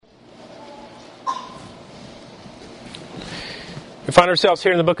We find ourselves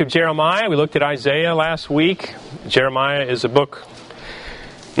here in the book of Jeremiah. We looked at Isaiah last week. Jeremiah is a book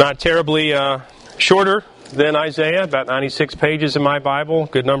not terribly shorter than Isaiah, about 96 pages in my Bible,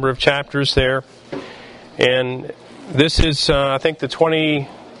 good number of chapters there. And this is, I think, the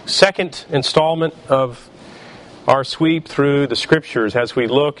 22nd installment of our sweep through the Scriptures as we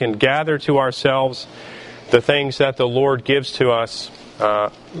look and gather to ourselves the things that the Lord gives to us,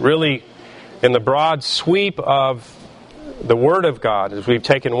 really in the broad sweep of the Word of God. As we've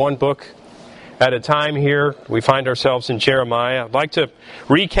taken one book at a time here, we find ourselves in Jeremiah. I'd like to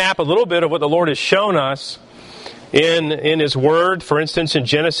recap a little bit of what the Lord has shown us in His Word. For instance, in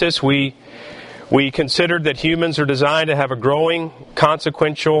Genesis, we considered that humans are designed to have a growing,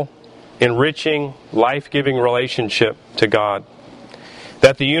 consequential, enriching, life-giving relationship to God.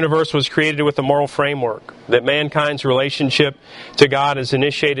 That the universe was created with a moral framework. That mankind's relationship to God is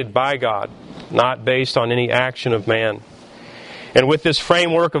initiated by God, not based on any action of man. And with this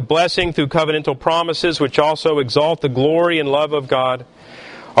framework of blessing through covenantal promises, which also exalt the glory and love of God,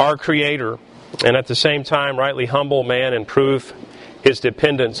 our Creator, and at the same time rightly humble man and prove his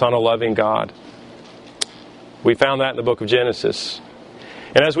dependence on a loving God. We found that in the book of Genesis.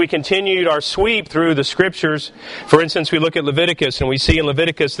 And as we continued our sweep through the Scriptures, for instance, we look at Leviticus, and we see in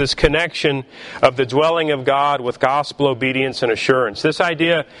Leviticus this connection of the dwelling of God with gospel obedience and assurance. This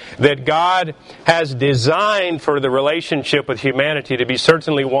idea that God has designed for the relationship with humanity to be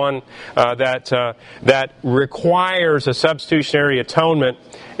certainly one that requires a substitutionary atonement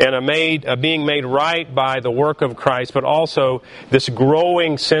and a being made right by the work of Christ, but also this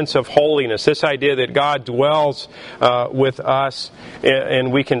growing sense of holiness, this idea that God dwells with us, and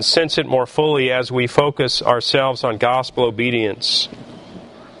we can sense it more fully as we focus ourselves on gospel obedience.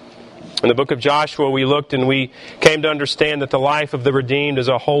 In the book of Joshua, we looked and we came to understand that the life of the redeemed is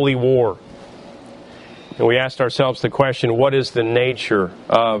a holy war. And we asked ourselves the question, what is the nature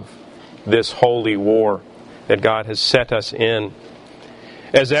of this holy war that God has set us in?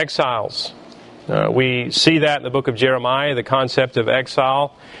 As exiles, we see that in the book of Jeremiah, the concept of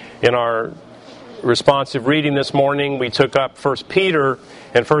exile. In our responsive reading this morning, we took up 1 Peter,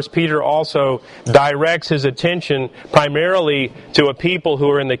 and 1 Peter also directs his attention primarily to a people who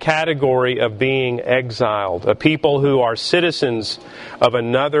are in the category of being exiled, a people who are citizens of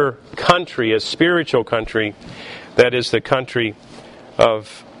another country, a spiritual country, that is the country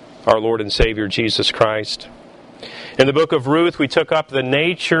of our Lord and Savior Jesus Christ. In the book of Ruth, we took up the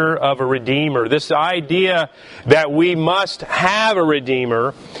nature of a redeemer, this idea that we must have a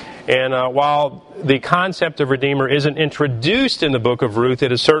redeemer. And while the concept of redeemer isn't introduced in the book of Ruth,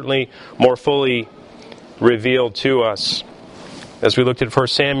 it is certainly more fully revealed to us. As we looked at 1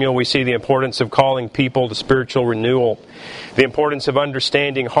 Samuel, we see the importance of calling people to spiritual renewal, the importance of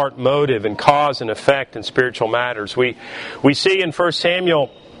understanding heart motive and cause and effect in spiritual matters. We see in 1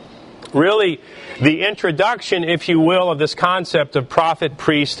 Samuel really the introduction, if you will, of this concept of prophet,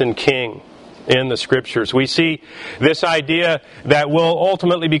 priest, and king in the Scriptures. We see this idea that will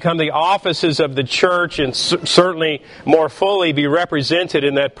ultimately become the offices of the church and certainly more fully be represented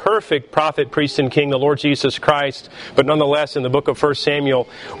in that perfect prophet, priest, and king, the Lord Jesus Christ. But nonetheless, in the book of 1 Samuel,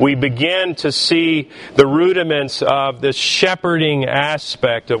 we begin to see the rudiments of this shepherding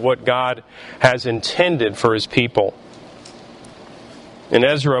aspect of what God has intended for His people. In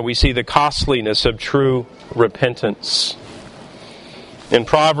Ezra, we see the costliness of true repentance. In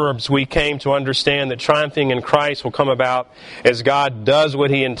Proverbs, we came to understand that triumphing in Christ will come about as God does what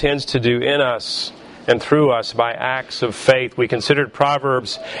He intends to do in us and through us by acts of faith. We considered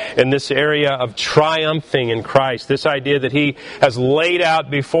Proverbs in this area of triumphing in Christ, this idea that He has laid out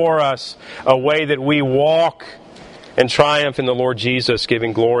before us a way that we walk and triumph in the Lord Jesus,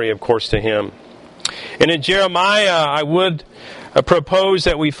 giving glory, of course, to Him. And in Jeremiah, I would propose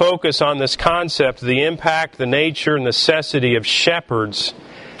that we focus on this concept, the impact, the nature, and necessity of shepherds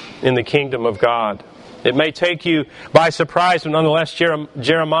in the kingdom of God. It may take you by surprise, but nonetheless,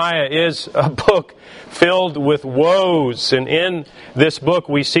 Jeremiah is a book filled with woes. And in this book,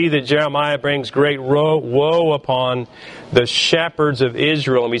 we see that Jeremiah brings great woe upon the shepherds of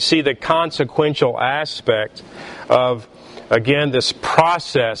Israel. And we see the consequential aspect of, again, this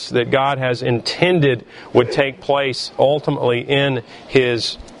process that God has intended would take place ultimately in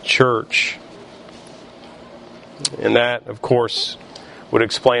His church. And that, of course, would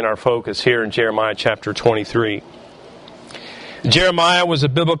explain our focus here in Jeremiah chapter 23. Jeremiah was a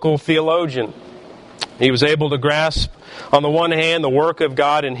biblical theologian. He was able to grasp, on the one hand, the work of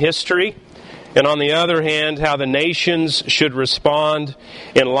God in history, and on the other hand, how the nations should respond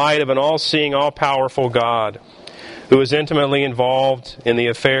in light of an all-seeing, all-powerful God. who is intimately involved in the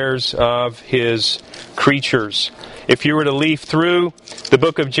affairs of his creatures. If you were to leaf through the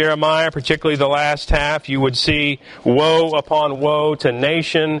book of Jeremiah, particularly the last half, you would see woe upon woe to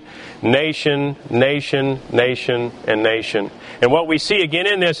nation, nation, nation, nation, and nation. And what we see again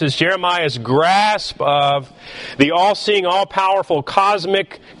in this is Jeremiah's grasp of the all-seeing, all-powerful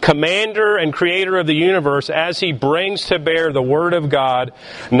cosmic commander and creator of the universe as he brings to bear the Word of God,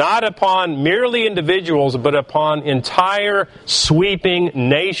 not upon merely individuals, but upon entire sweeping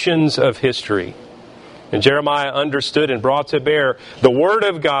nations of history. And Jeremiah understood and brought to bear the Word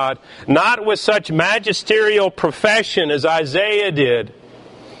of God, not with such magisterial profession as Isaiah did,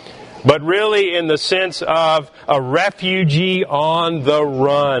 but really in the sense of a refugee on the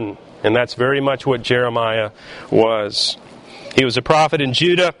run. And that's very much what Jeremiah was. He was a prophet in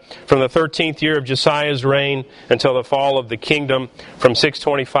Judah from the 13th year of Josiah's reign until the fall of the kingdom from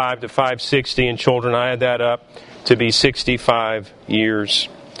 625 to 560. And children, I had that up to be 65 years.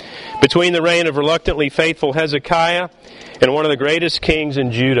 Between the reign of reluctantly faithful Hezekiah and one of the greatest kings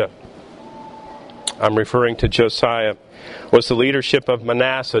in Judah, I'm referring to Josiah, was the leadership of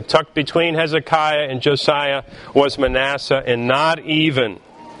Manasseh. Tucked between Hezekiah and Josiah was Manasseh, and not even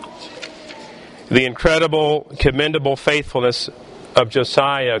the incredible, commendable faithfulness of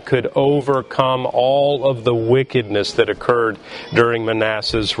Josiah could overcome all of the wickedness that occurred during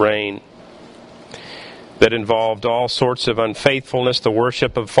Manasseh's reign, that involved all sorts of unfaithfulness, the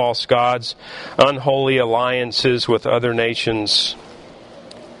worship of false gods, unholy alliances with other nations.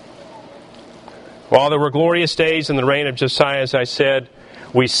 While there were glorious days in the reign of Josiah, as I said,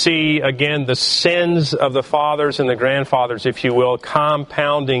 we see again the sins of the fathers and the grandfathers, if you will,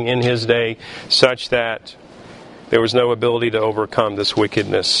 compounding in his day such that there was no ability to overcome this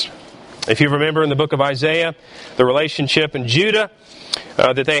wickedness. If you remember in the book of Isaiah, the relationship in Judah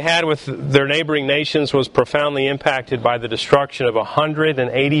that they had with their neighboring nations was profoundly impacted by the destruction of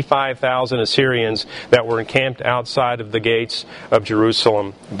 185,000 Assyrians that were encamped outside of the gates of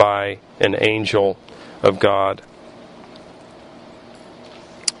Jerusalem by an angel of God.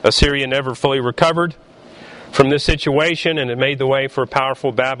 Assyria never fully recovered from this situation, and it made the way for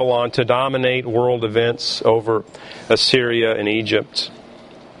powerful Babylon to dominate world events over Assyria and Egypt.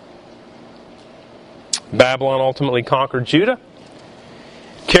 Babylon ultimately conquered Judah,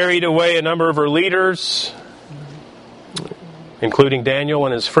 carried away a number of her leaders, including Daniel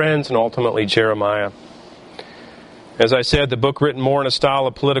and his friends, and ultimately Jeremiah. As I said, the book written more in a style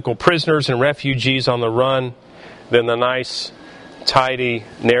of political prisoners and refugees on the run than the nice, tidy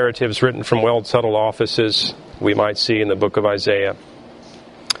narratives written from well-settled offices we might see in the book of Isaiah.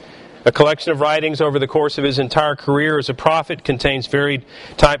 A collection of writings over the course of his entire career as a prophet contains varied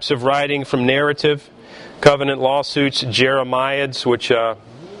types of writing, from narrative, covenant lawsuits, Jeremiads, which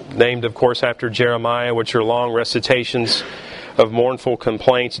named, of course, after Jeremiah, which are long recitations of mournful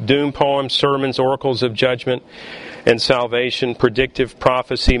complaints, doom poems, sermons, oracles of judgment and salvation, predictive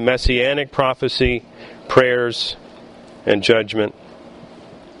prophecy, messianic prophecy, prayers, and judgment.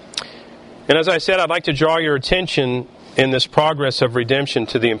 And as I said, I'd like to draw your attention in this progress of redemption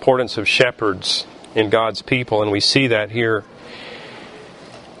to the importance of shepherds in God's people, and we see that here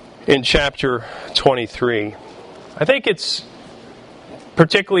in chapter 23. I think it's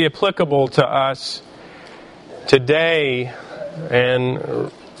particularly applicable to us today,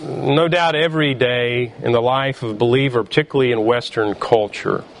 and no doubt every day in the life of a believer, particularly in Western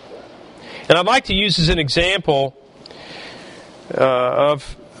culture. And I'd like to use as an example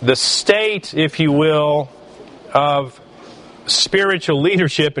of the state, if you will, of spiritual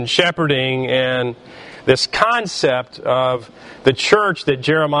leadership and shepherding, and this concept of the church that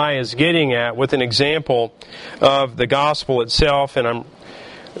Jeremiah is getting at, with an example of the gospel itself. And I'm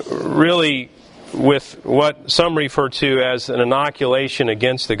really with what some refer to as an inoculation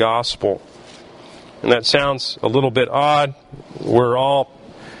against the gospel. And that sounds a little bit odd. We're all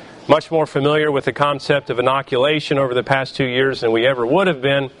much more familiar with the concept of inoculation over the past 2 years than we ever would have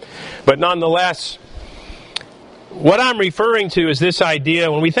been. But nonetheless, what I'm referring to is this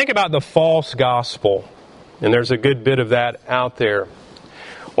idea, when we think about the false gospel, and there's a good bit of that out there.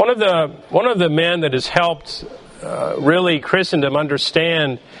 One of the men that has helped really Christendom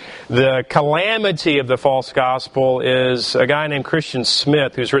understand the calamity of the false gospel is a guy named Christian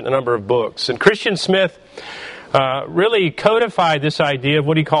Smith, who's written a number of books. And Christian Smith really codified this idea of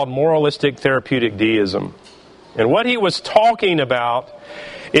what he called moralistic therapeutic deism. And what he was talking about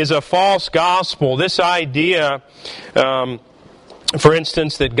is a false gospel, this idea For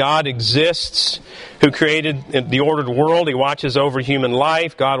instance, that God exists, who created the ordered world. He watches over human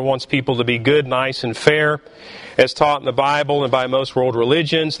life. God wants people to be good, nice, and fair. As taught in the Bible and by most world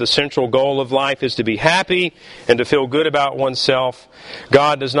religions, the central goal of life is to be happy and to feel good about oneself.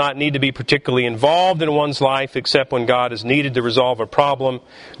 God does not need to be particularly involved in one's life except when God is needed to resolve a problem.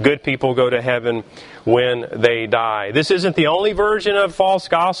 Good people go to heaven when they die. This isn't the only version of false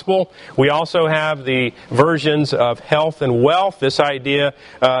gospel. We also have the versions of health and wealth. This idea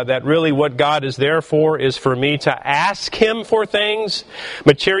that really what God is there for is for me to ask Him for things,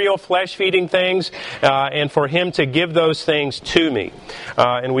 material flesh-feeding things, and for Him to give those things to me.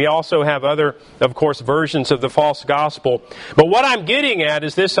 And we also have other, of course, versions of the false gospel. But what I'm getting at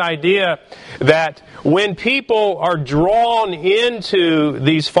is this idea that when people are drawn into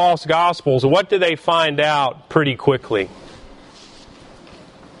these false gospels, what do they find out pretty quickly?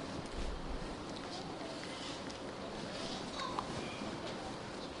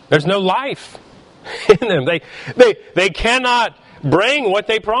 There's no life in them. They cannot bring what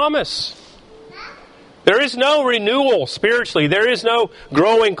they promise. There is no renewal spiritually. There is no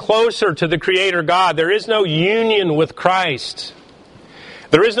growing closer to the Creator God. There is no union with Christ.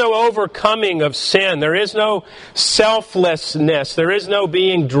 There is no overcoming of sin. There is no selflessness. There is no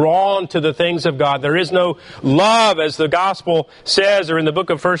being drawn to the things of God. There is no love, as the gospel says, or in the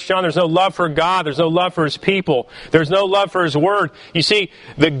book of 1 John, there's no love for God. There's no love for His people. There's no love for His Word. You see,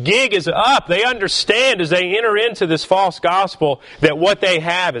 the gig is up. They understand as they enter into this false gospel that what they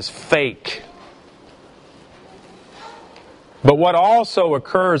have is fake. But what also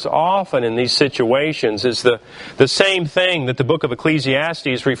occurs often in these situations is the same thing that the book of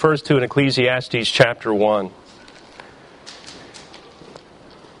Ecclesiastes refers to in Ecclesiastes chapter 1.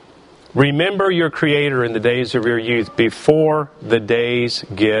 Remember your Creator in the days of your youth, before the days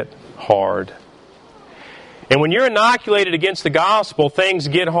get hard. And when you're inoculated against the gospel, things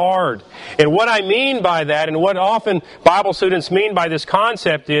get hard. And what I mean by that, and what often Bible students mean by this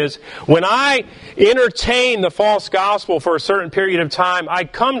concept is, when I entertain the false gospel for a certain period of time, I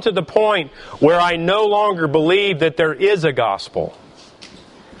come to the point where I no longer believe that there is a gospel.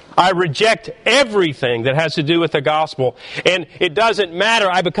 I reject everything that has to do with the gospel. And it doesn't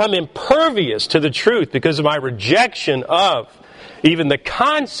matter. I become impervious to the truth because of my rejection of even the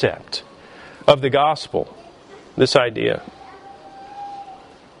concept of the gospel. This idea.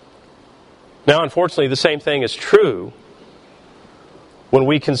 Now, unfortunately, the same thing is true when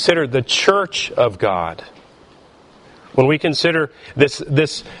we consider the church of God. When we consider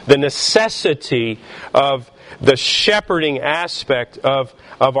the necessity of the shepherding aspect of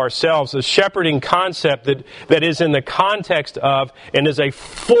ourselves, the shepherding concept that is in the context of and is a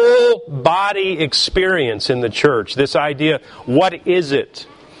full body experience in the church. This idea, what is it?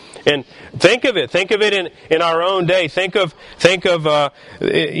 And think of it in our own day. Think of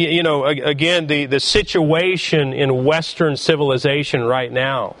again, the situation in Western civilization right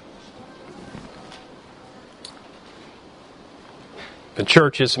now. The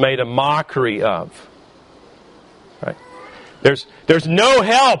church is made a mockery of. Right? There's no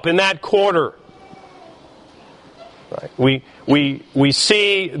help in that quarter. Right? We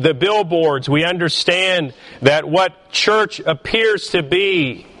see the billboards. We understand that what church appears to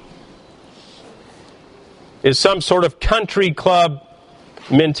be is some sort of country club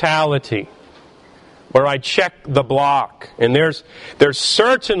mentality where I check the block. And there's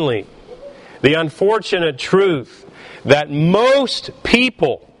certainly the unfortunate truth that most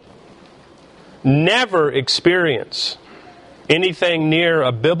people never experience anything near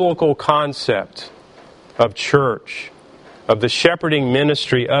a biblical concept of church, of the shepherding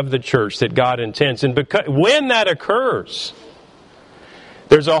ministry of the church that God intends. And because when that occurs,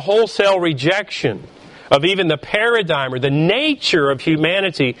 there's a wholesale rejection of even the paradigm or the nature of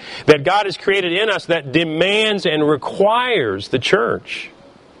humanity that God has created in us that demands and requires the church.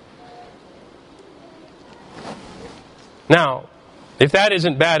 Now, if that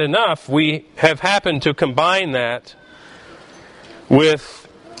isn't bad enough, we have happened to combine that with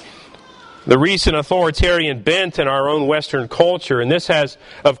the recent authoritarian bent in our own Western culture. And this has,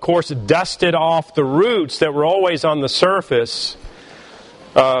 of course, dusted off the roots that were always on the surface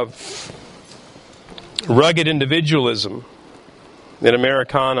of rugged individualism in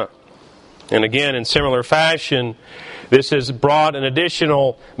Americana. And again, in similar fashion, this has brought an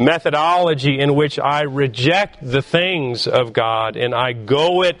additional methodology in which I reject the things of God and I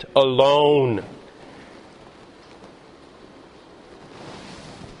go it alone.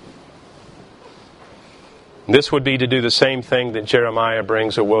 This would be to do the same thing that Jeremiah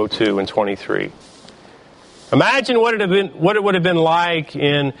brings a woe to in 23. Imagine what it would have been like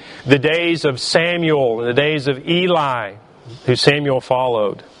in the days of Samuel, in the days of Eli, who Samuel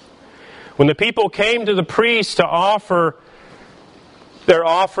followed. When the people came to the priest to offer their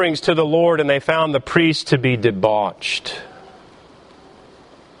offerings to the Lord, and they found the priest to be debauched.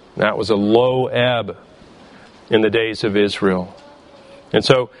 That was a low ebb in the days of Israel. And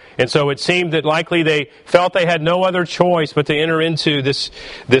so it seemed that likely they felt they had no other choice but to enter into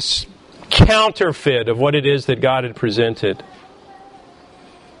this counterfeit of what it is that God had presented.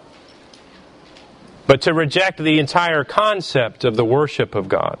 But to reject the entire concept of the worship of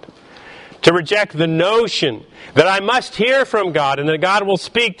God. To reject the notion that I must hear from God and that God will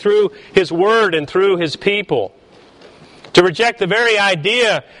speak through His Word and through His people. To reject the very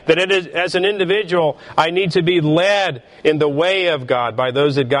idea that as an individual, I need to be led in the way of God by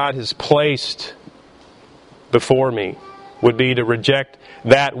those that God has placed before me, would be to reject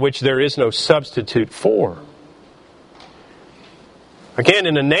that which there is no substitute for. Again,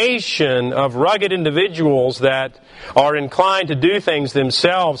 in a nation of rugged individuals that are inclined to do things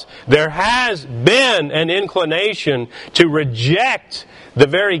themselves, there has been an inclination to reject the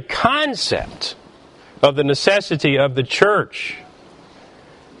very concept of the necessity of the church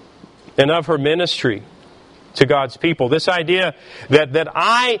and of her ministry to God's people. This idea that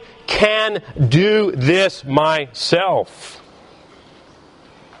I can do this myself.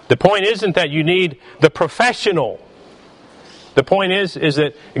 The point isn't that you need the professional. The point is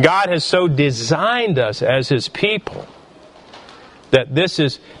that God has so designed us as His people that this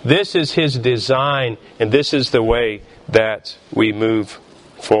is His design, and this is the way that we move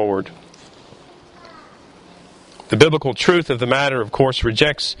forward. The biblical truth of the matter, of course,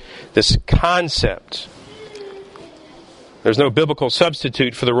 rejects this concept. There's no biblical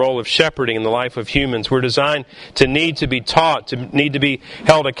substitute for the role of shepherding in the life of humans. We're designed to need to be taught, to need to be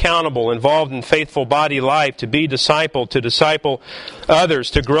held accountable, involved in faithful body life, to be discipled, to disciple others,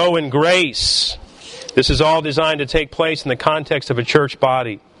 to grow in grace. This is all designed to take place in the context of a church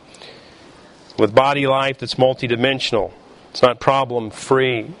body, with body life that's multidimensional. It's not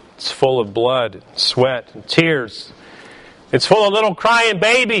problem-free. It's full of blood, sweat, and tears. It's full of little crying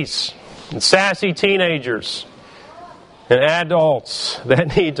babies and sassy teenagers and adults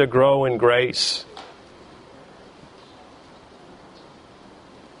that need to grow in grace.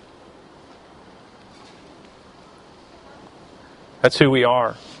 That's who we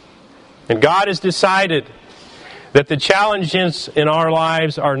are. And God has decided that the challenges in our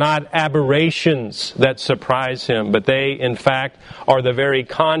lives are not aberrations that surprise Him, but they, in fact, are the very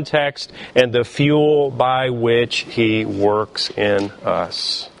context and the fuel by which He works in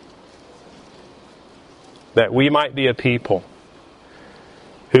us. That we might be a people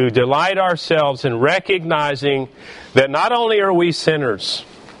who delight ourselves in recognizing that not only are we sinners,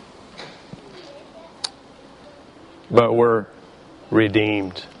 but we're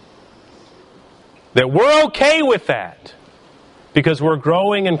redeemed. That we're okay with that because we're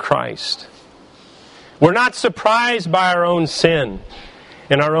growing in Christ. We're not surprised by our own sin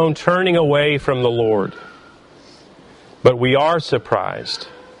and our own turning away from the Lord. But we are surprised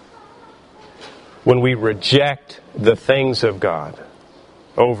when we reject the things of God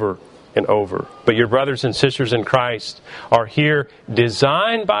over and over. But your brothers and sisters in Christ are here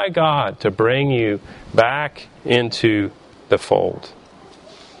designed by God to bring you back into the fold.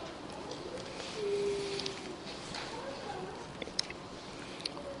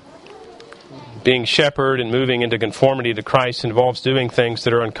 Being shepherd and moving into conformity to Christ involves doing things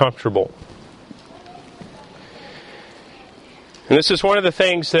that are uncomfortable. And this is one of the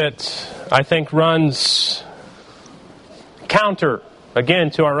things that I think runs counter,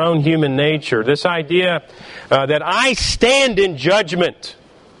 again, to our own human nature. This idea that I stand in judgment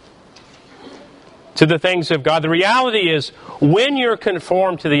to the things of God. The reality is, when you're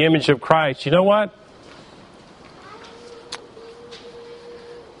conformed to the image of Christ, you know what?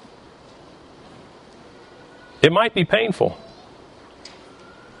 It might be painful.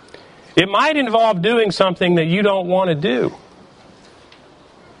 It might involve doing something that you don't want to do.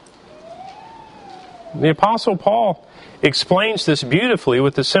 The Apostle Paul explains this beautifully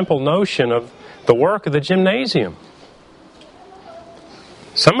with the simple notion of the work of the gymnasium.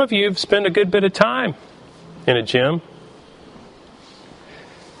 Some of you have spent a good bit of time in a gym.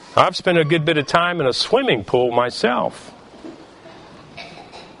 I've spent a good bit of time in a swimming pool myself.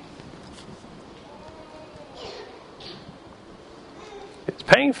 It's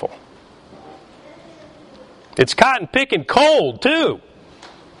painful. It's cotton picking cold, too.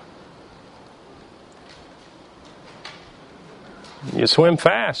 You swim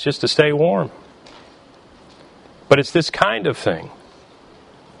fast just to stay warm. But it's this kind of thing.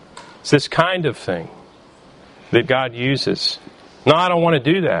 It's this kind of thing that God uses. No, I don't want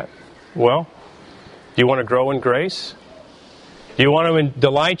to do that. Well, do you want to grow in grace? Do you want to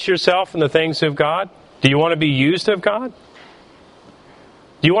delight yourself in the things of God? Do you want to be used of God?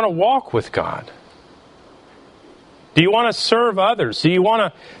 Do you want to walk with God? Do you want to serve others? Do you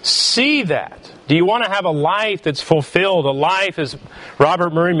want to see that? Do you want to have a life that's fulfilled? A life, as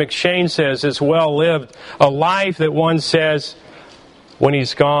Robert Murray McShane says, is well lived. A life that one says, when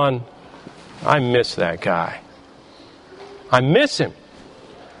he's gone, I miss that guy. I miss him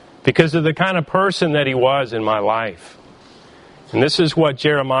because of the kind of person that he was in my life. And this is what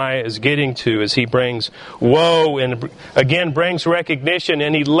Jeremiah is getting to as he brings woe and again brings recognition.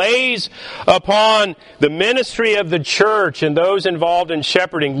 And he lays upon the ministry of the church and those involved in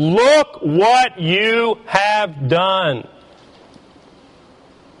shepherding, look what you have done.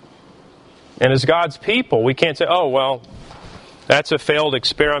 And as God's people, we can't say, oh, well, that's a failed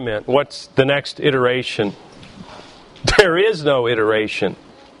experiment. What's the next iteration? There is no iteration.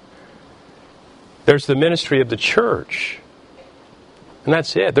 There's the ministry of the church. And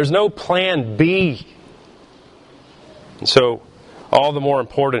that's it. There's no plan B. And so, all the more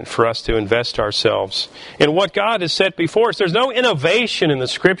important for us to invest ourselves in what God has set before us. There's no innovation in the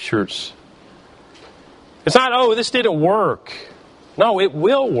Scriptures. It's not, oh, this didn't work. No, it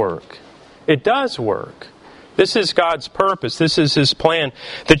will work. It does work. This is God's purpose. This is His plan.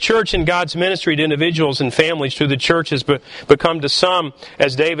 The church and God's ministry to individuals and families through the church has become to some,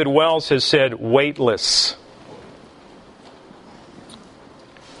 as David Wells has said, weightless.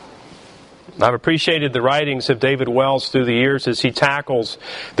 I've appreciated the writings of David Wells through the years as he tackles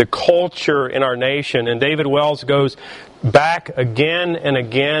the culture in our nation. And David Wells goes back again and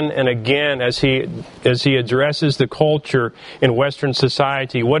again and again as he addresses the culture in Western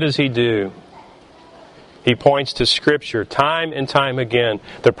society. What does he do? He points to Scripture time and time again.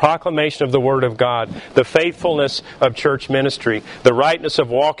 The proclamation of the Word of God, the faithfulness of church ministry, the rightness of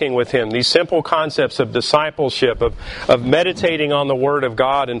walking with Him, these simple concepts of discipleship, of meditating on the Word of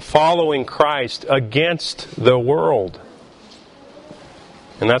God and following Christ against the world.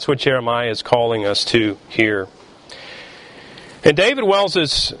 And that's what Jeremiah is calling us to here. And David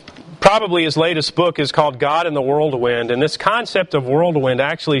Wells' probably his latest book is called God in the Whirlwind. And this concept of whirlwind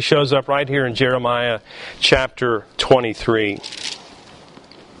actually shows up right here in Jeremiah chapter 23.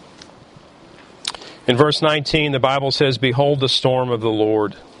 In verse 19, the Bible says, behold the storm of the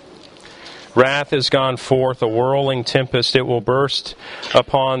Lord. Wrath has gone forth, a whirling tempest. It will burst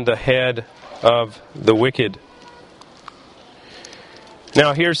upon the head of the wicked.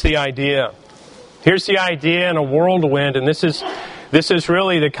 Now here's the idea. Here's the idea in a whirlwind, and this is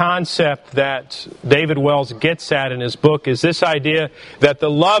really the concept that David Wells gets at in his book, is this idea that the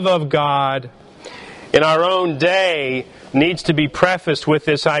love of God in our own day needs to be prefaced with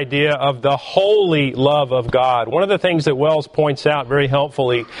this idea of the holy love of God. One of the things that Wells points out very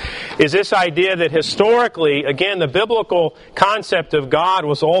helpfully is this idea that historically, again, the biblical concept of God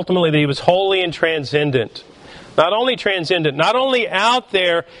was ultimately that He was holy and transcendent. Not only transcendent, not only out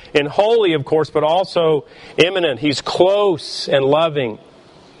there and holy, of course, but also immanent. He's close and loving.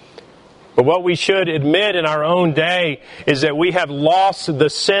 But what we should admit in our own day is that we have lost the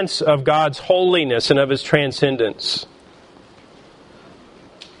sense of God's holiness and of His transcendence.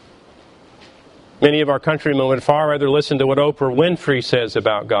 Many of our countrymen would far rather listen to what Oprah Winfrey says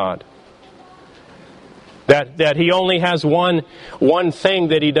about God. That He only has one thing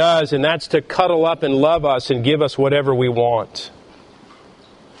that He does, and that's to cuddle up and love us and give us whatever we want.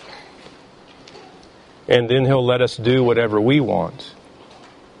 And then He'll let us do whatever we want.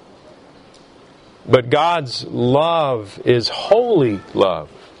 But God's love is holy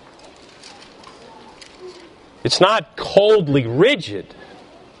love. It's not coldly rigid.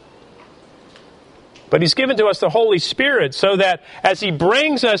 But He's given to us the Holy Spirit so that as He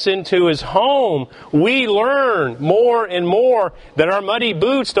brings us into His home, we learn more and more that our muddy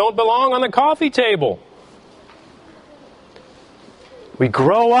boots don't belong on the coffee table. We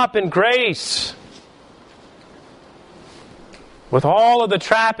grow up in grace with all of the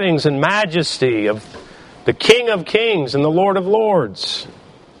trappings and majesty of the King of Kings and the Lord of Lords.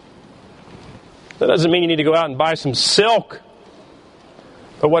 That doesn't mean you need to go out and buy some silk.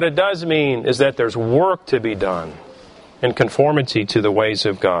 But what it does mean is that there's work to be done in conformity to the ways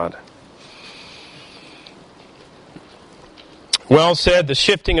of God. Wells said, the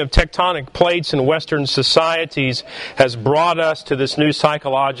shifting of tectonic plates in Western societies has brought us to this new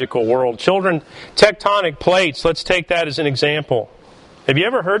psychological world. Children, tectonic plates, let's take that as an example. Have you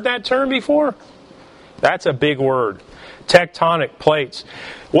ever heard that term before? That's a big word. Tectonic plates.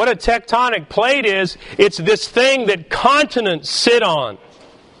 What a tectonic plate is, it's this thing that continents sit on.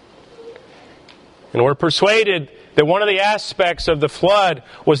 And we're persuaded that one of the aspects of the flood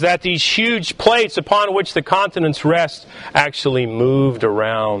was that these huge plates upon which the continents rest actually moved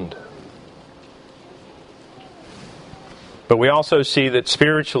around. But we also see that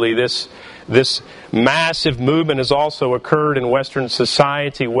spiritually this massive movement has also occurred in Western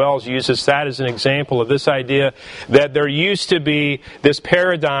society. Wells uses that as an example of this idea that there used to be this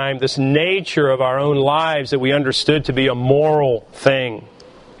paradigm, this nature of our own lives that we understood to be a moral thing.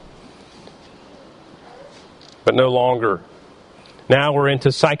 But no longer. Now we're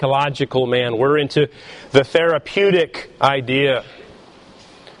into psychological man. We're into the therapeutic idea.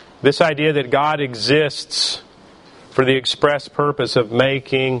 This idea that God exists for the express purpose of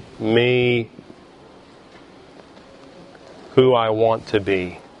making me who I want to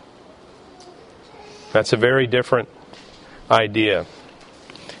be. That's a very different idea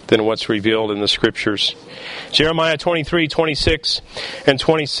than what's revealed in the Scriptures. Jeremiah 23, 26, and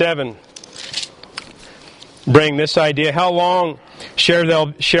 27 bring this idea. How long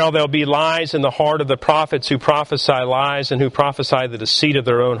shall there be lies in the heart of the prophets who prophesy lies and who prophesy the deceit of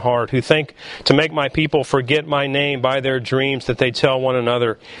their own heart, who think to make my people forget my name by their dreams that they tell one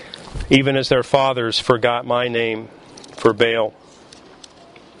another, even as their fathers forgot my name for Baal.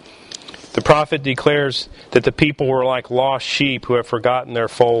 The prophet declares that the people were like lost sheep who have forgotten their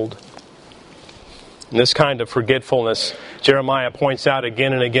fold. And this kind of forgetfulness, Jeremiah points out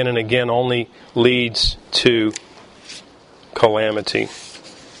again and again and again, only leads to calamity.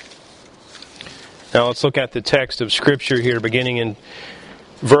 Now let's look at the text of Scripture here, beginning in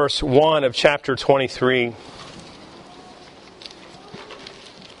verse 1 of chapter 23.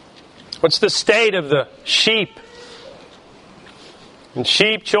 What's the state of the sheep? And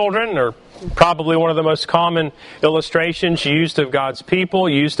sheep, children, are probably one of the most common illustrations used of God's people,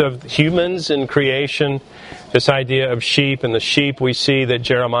 used of humans in creation. This idea of sheep, and the sheep we see that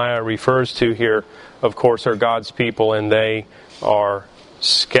Jeremiah refers to here, of course, are God's people, and they are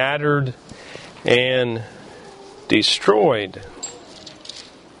scattered and destroyed.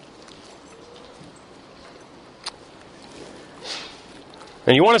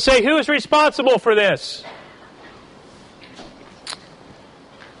 And you want to say, who is responsible for this?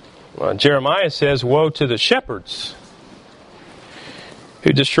 Well, Jeremiah says, woe to the shepherds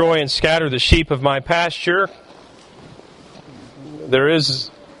who destroy and scatter the sheep of my pasture. There is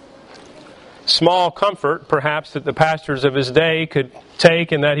small comfort, perhaps, that the pastors of his day could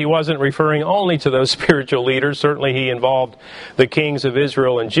take, in that he wasn't referring only to those spiritual leaders. Certainly he involved the kings of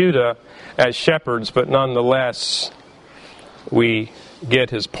Israel and Judah as shepherds, but nonetheless, we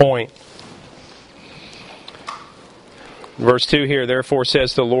get his point. Verse 2 here, therefore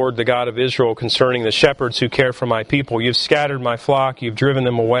says the Lord, the God of Israel, concerning the shepherds who care for my people, you've scattered my flock, you've driven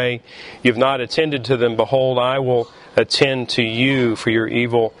them away, you've not attended to them. Behold, I will attend to you for your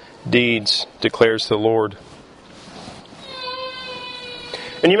evil deeds, declares the Lord.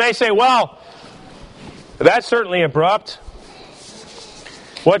 And you may say, well, that's certainly abrupt.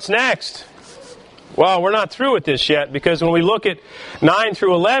 What's next? Well, we're not through with this yet, because when we look at 9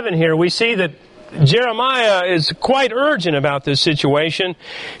 through 11 here, we see that Jeremiah is quite urgent about this situation.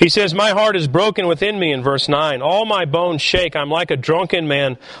 He says, my heart is broken within me in verse 9. All my bones shake. I'm like a drunken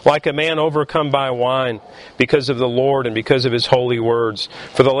man, like a man overcome by wine, because of the Lord and because of his holy words.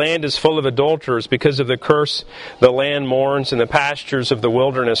 For the land is full of adulterers. Because of the curse, the land mourns, and the pastures of the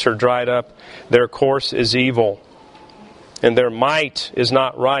wilderness are dried up. Their course is evil, and their might is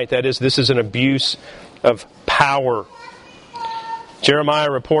not right. That is, this is an abuse of power. Jeremiah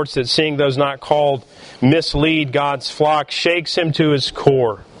reports that seeing those not called mislead God's flock shakes him to his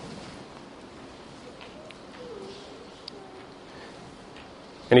core.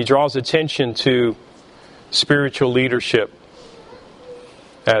 And he draws attention to spiritual leadership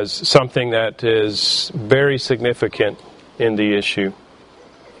as something that is very significant in the issue.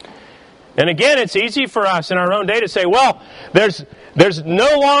 And again, it's easy for us in our own day to say, well, there's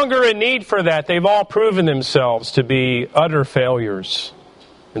no longer a need for that. They've all proven themselves to be utter failures.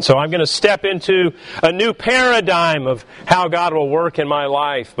 And so I'm going to step into a new paradigm of how God will work in my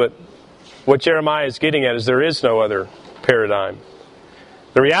life. But what Jeremiah is getting at is there is no other paradigm.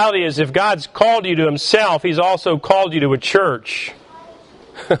 The reality is, if God's called you to himself, he's also called you to a church.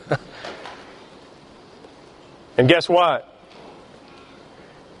 And guess what?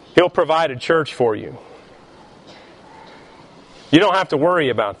 He'll provide a church for you. You don't have to worry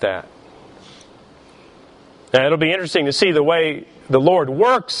about that. Now, it'll be interesting to see the way the Lord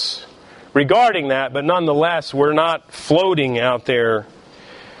works regarding that, but nonetheless, we're not floating out there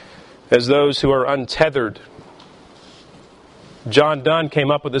as those who are untethered. John Donne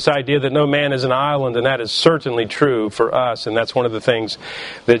came up with this idea that no man is an island, and that is certainly true for us, and that's one of the things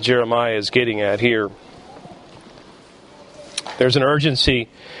that Jeremiah is getting at here. There's an urgency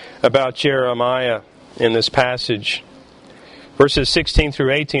about Jeremiah in this passage. Verses 16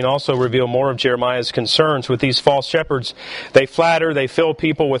 through 18 also reveal more of Jeremiah's concerns with these false shepherds. They flatter, they fill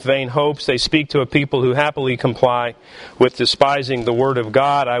people with vain hopes, they speak to a people who happily comply with despising the Word of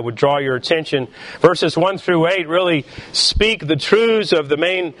God. I would draw your attention. Verses 1 through 8 really speak the truths of the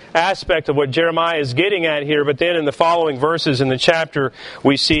main aspect of what Jeremiah is getting at here, but then in the following verses in the chapter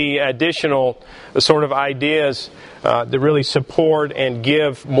we see additional sort of ideas that really support and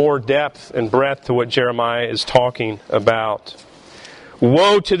give more depth and breadth to what Jeremiah is talking about.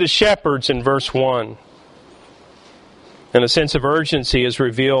 Woe to the shepherds in verse 1. And a sense of urgency is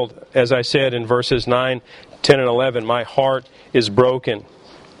revealed, as I said, in verses 9, 10, and 11. My heart is broken.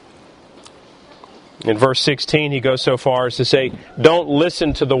 In verse 16, he goes so far as to say, don't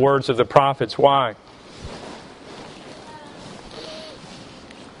listen to the words of the prophets. Why?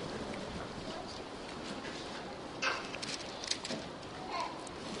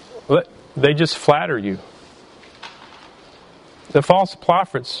 They just flatter you. The false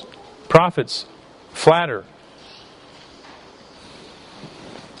prophets flatter.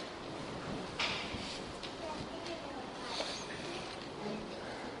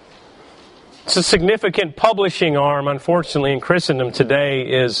 It's a significant publishing arm, unfortunately, in Christendom today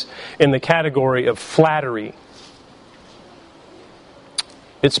is in the category of flattery.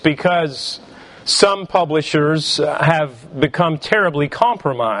 It's because some publishers have become terribly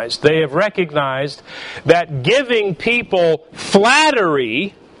compromised. They have recognized that giving people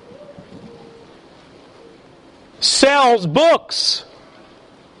flattery sells books.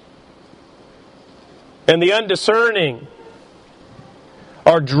 And the undiscerning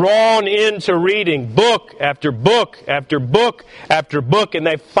are drawn into reading book after book after book after book, and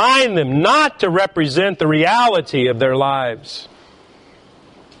they find them not to represent the reality of their lives.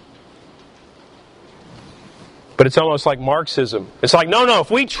 But it's almost like Marxism. It's like, no, if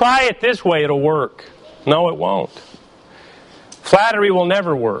we try it this way, it'll work. No, it won't. Flattery will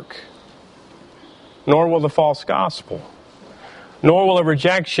never work. Nor will the false gospel. Nor will a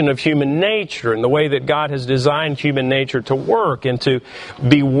rejection of human nature and the way that God has designed human nature to work and to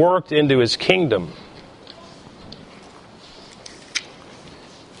be worked into His kingdom.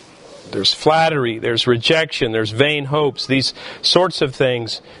 There's flattery, there's rejection, there's vain hopes. These sorts of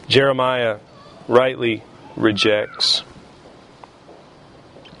things Jeremiah rightly rejects.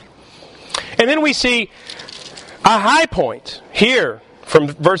 And then we see a high point here from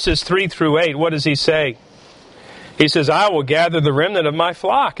verses 3 through 8. What does he say? He says, I will gather the remnant of my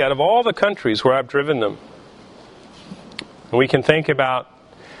flock out of all the countries where I've driven them. And we can think about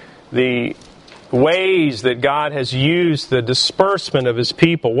the ways that God has used the disbursement of His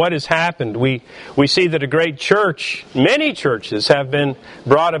people. What has happened? We see that a great church, many churches, have been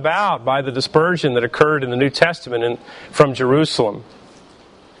brought about by the dispersion that occurred in the New Testament from Jerusalem.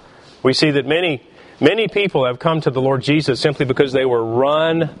 We see that many people have come to the Lord Jesus simply because they were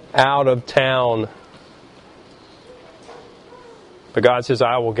run out of town. But God says,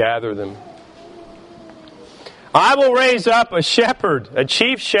 I will gather them. I will raise up a shepherd, a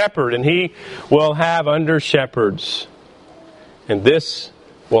chief shepherd, and he will have under shepherds. And this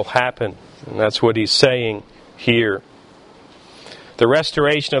will happen. And that's what he's saying here. The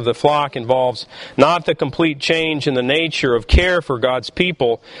restoration of the flock involves not the complete change in the nature of care for God's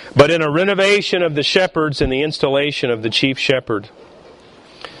people, but in a renovation of the shepherds and the installation of the chief shepherd.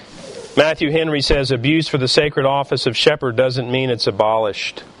 Matthew Henry says, abuse for the sacred office of shepherd doesn't mean it's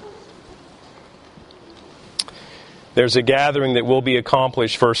abolished. There's a gathering that will be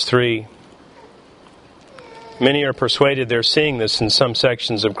accomplished, verse 3. Many are persuaded they're seeing this in some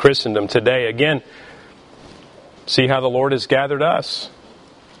sections of Christendom today. Again, see how the Lord has gathered us.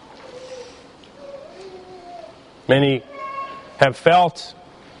 Many have felt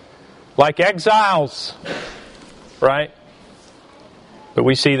like exiles, right? But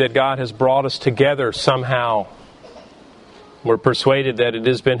we see that God has brought us together somehow. We're persuaded that it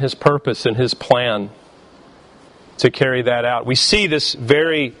has been His purpose and His plan to carry that out. We see this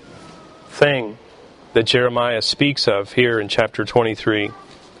very thing that Jeremiah speaks of here in chapter 23.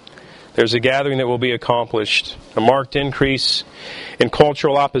 There's a gathering that will be accomplished. A marked increase in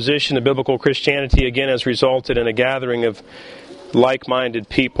cultural opposition to biblical Christianity again has resulted in a gathering of like-minded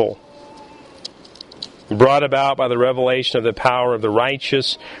people, brought about by the revelation of the power of the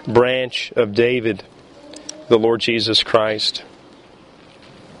righteous branch of David, the Lord Jesus Christ.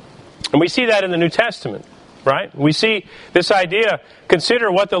 And we see that in the New Testament. Right? We see this idea.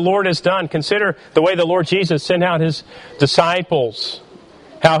 Consider what the Lord has done. Consider the way the Lord Jesus sent out His disciples.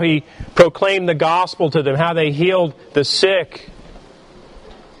 How He proclaimed the gospel to them. How they healed the sick.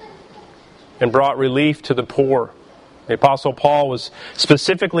 And brought relief to the poor The Apostle Paul was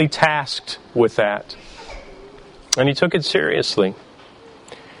specifically tasked with that. And he took it seriously.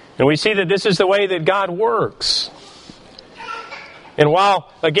 And we see that this is the way that God works. And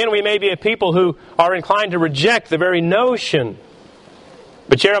while, again, we may be a people who are inclined to reject the very notion,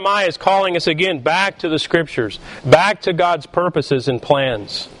 but Jeremiah is calling us again back to the Scriptures, back to God's purposes and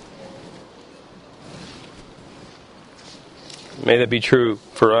plans. May that be true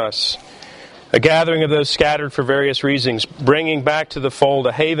for us. A gathering of those scattered for various reasons, bringing back to the fold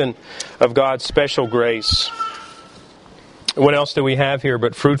a haven of God's special grace. What else do we have here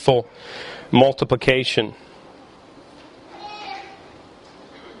but fruitful multiplication?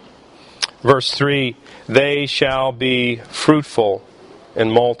 Verse 3, they shall be fruitful and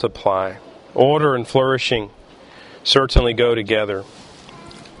multiply. Order and flourishing certainly go together.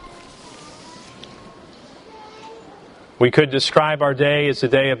 We could describe our day as a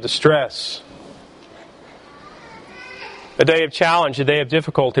day of distress, a day of challenge, a day of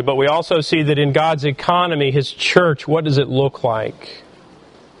difficulty, but we also see that in God's economy, His church, what does it look like?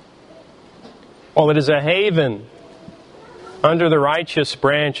 Well, it is a haven under the righteous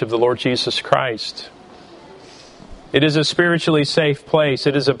branch of the Lord Jesus Christ. It is a spiritually safe place.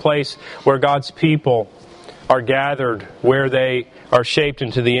 It is a place where God's people are gathered, where they are shaped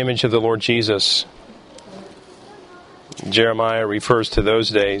into the image of the Lord Jesus. Jeremiah refers to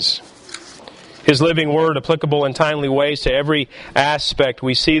those days. His living word applicable in timely ways to every aspect.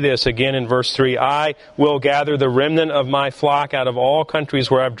 We see this again in verse 3. I will gather the remnant of my flock out of all countries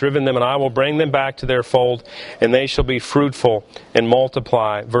where I've driven them, and I will bring them back to their fold, and they shall be fruitful and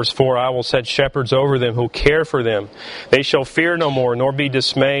multiply. Verse 4, I will set shepherds over them who care for them. They shall fear no more, nor be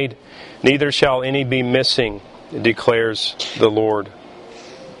dismayed, neither shall any be missing, declares the Lord.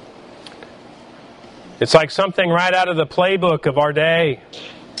 It's like something right out of the playbook of our day.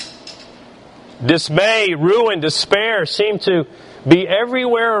 Dismay, ruin, despair seem to be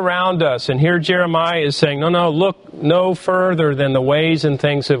everywhere around us. And here Jeremiah is saying, no, look no further than the ways and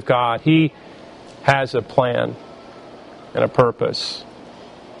things of God. He has a plan and a purpose.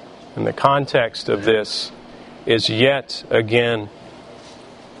 And the context of this is yet again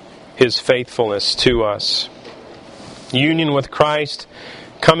His faithfulness to us. Union with Christ,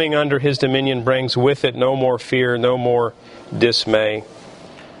 coming under His dominion, brings with it no more fear, no more dismay.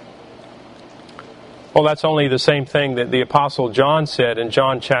 Well, that's only the same thing that the Apostle John said in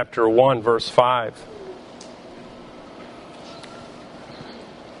John chapter 1, verse 5.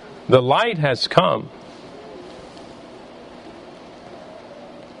 The light has come.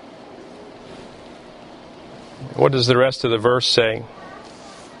 What does the rest of the verse say?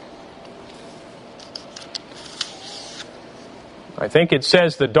 I think it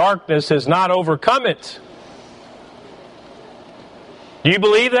says the darkness has not overcome it. Do you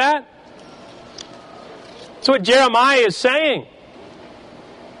believe that? That's what Jeremiah is saying.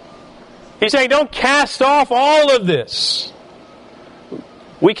 He's saying, don't cast off all of this.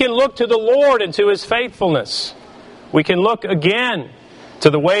 We can look to the Lord and to His faithfulness. We can look again to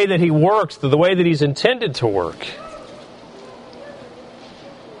the way that He works, to the way that He's intended to work.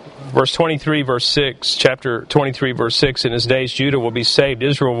 Verse 23, verse 6, chapter 23, verse 6, in His days Judah will be saved,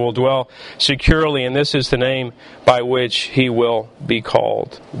 Israel will dwell securely, and this is the name by which He will be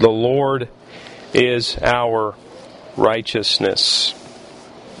called. The Lord is our righteousness.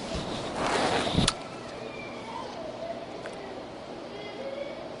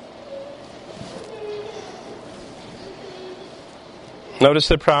 Notice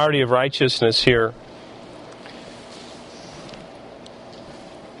the priority of righteousness here.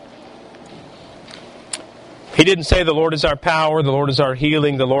 He didn't say the Lord is our power, the Lord is our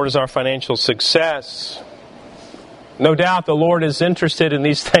healing, the Lord is our financial success. No doubt the Lord is interested in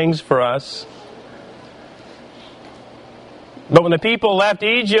these things for us. But when the people left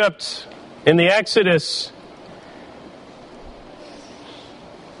Egypt in the Exodus,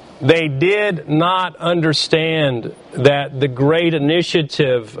 they did not understand that the great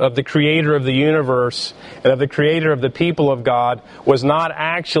initiative of the Creator of the universe and of the Creator of the people of God was not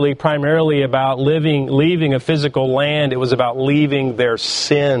actually primarily about leaving a physical land. It was about leaving their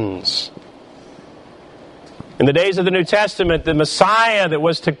sins. In the days of the New Testament, the Messiah that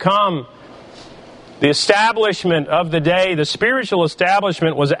was to come, the establishment of the day, the spiritual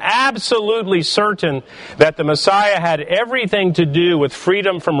establishment, was absolutely certain that the Messiah had everything to do with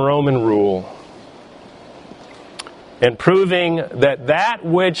freedom from Roman rule. And proving that that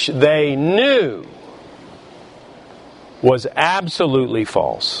which they knew was absolutely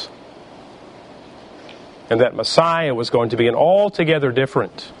false. And that Messiah was going to be an altogether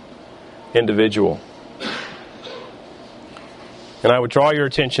different individual. And I would draw your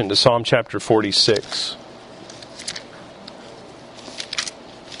attention to Psalm chapter 46.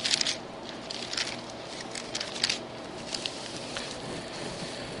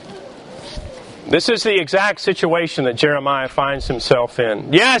 This is the exact situation that Jeremiah finds himself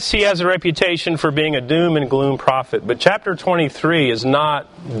in. Yes, he has a reputation for being a doom and gloom prophet, but chapter 23 is not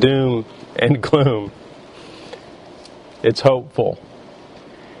doom and gloom. It's hopeful.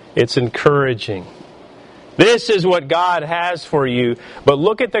 It's encouraging. This is what God has for you, but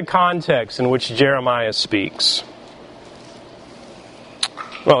look at the context in which Jeremiah speaks.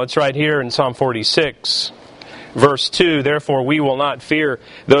 Well, it's right here in Psalm 46. Verse 2, therefore we will not fear,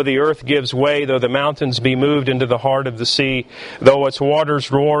 though the earth gives way, though the mountains be moved into the heart of the sea, though its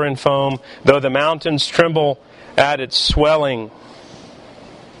waters roar and foam, though the mountains tremble at its swelling.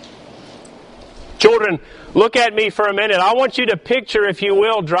 Children, look at me for a minute. I want you to picture, if you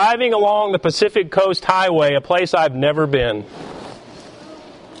will, driving along the Pacific Coast Highway, a place I've never been.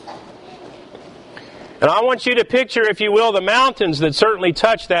 And I want you to picture, if you will, the mountains that certainly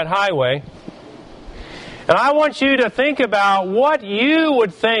touch that highway. And I want you to think about what you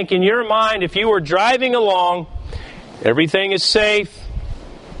would think in your mind if you were driving along. Everything is safe,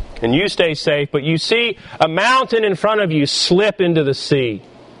 and you stay safe, but you see a mountain in front of you slip into the sea.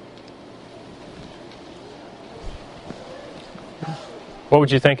 What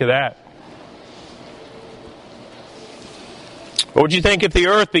would you think of that? What would you think if the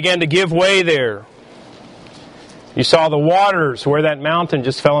earth began to give way there? You saw the waters where that mountain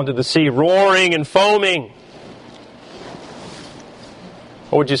just fell into the sea, roaring and foaming.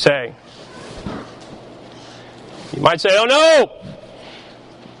 What would you say? You might say, oh no!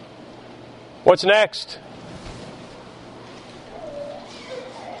 What's next?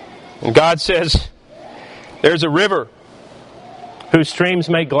 And God says, there's a river whose streams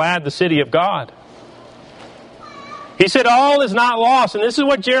make glad the city of God. He said, all is not lost. And this is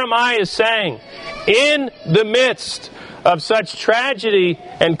what Jeremiah is saying. In the midst of such tragedy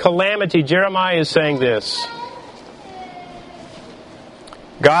and calamity, Jeremiah is saying this.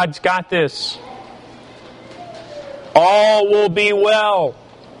 God's got this. All will be well.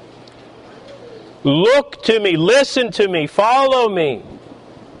 Look to me, listen to me, follow me.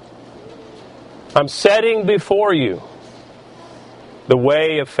 I'm setting before you the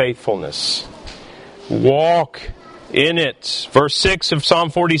way of faithfulness. Walk in it. Verse 6 of Psalm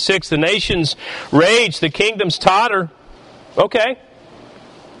 46, the nations rage, the kingdoms totter. Okay.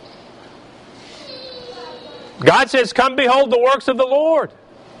 God says, come behold the works of the Lord.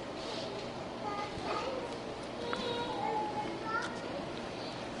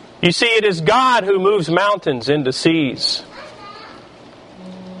 You see, it is God who moves mountains into seas.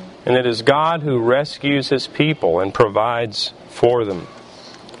 And it is God who rescues His people and provides for them.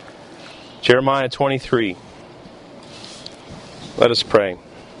 Jeremiah 23. Let us pray.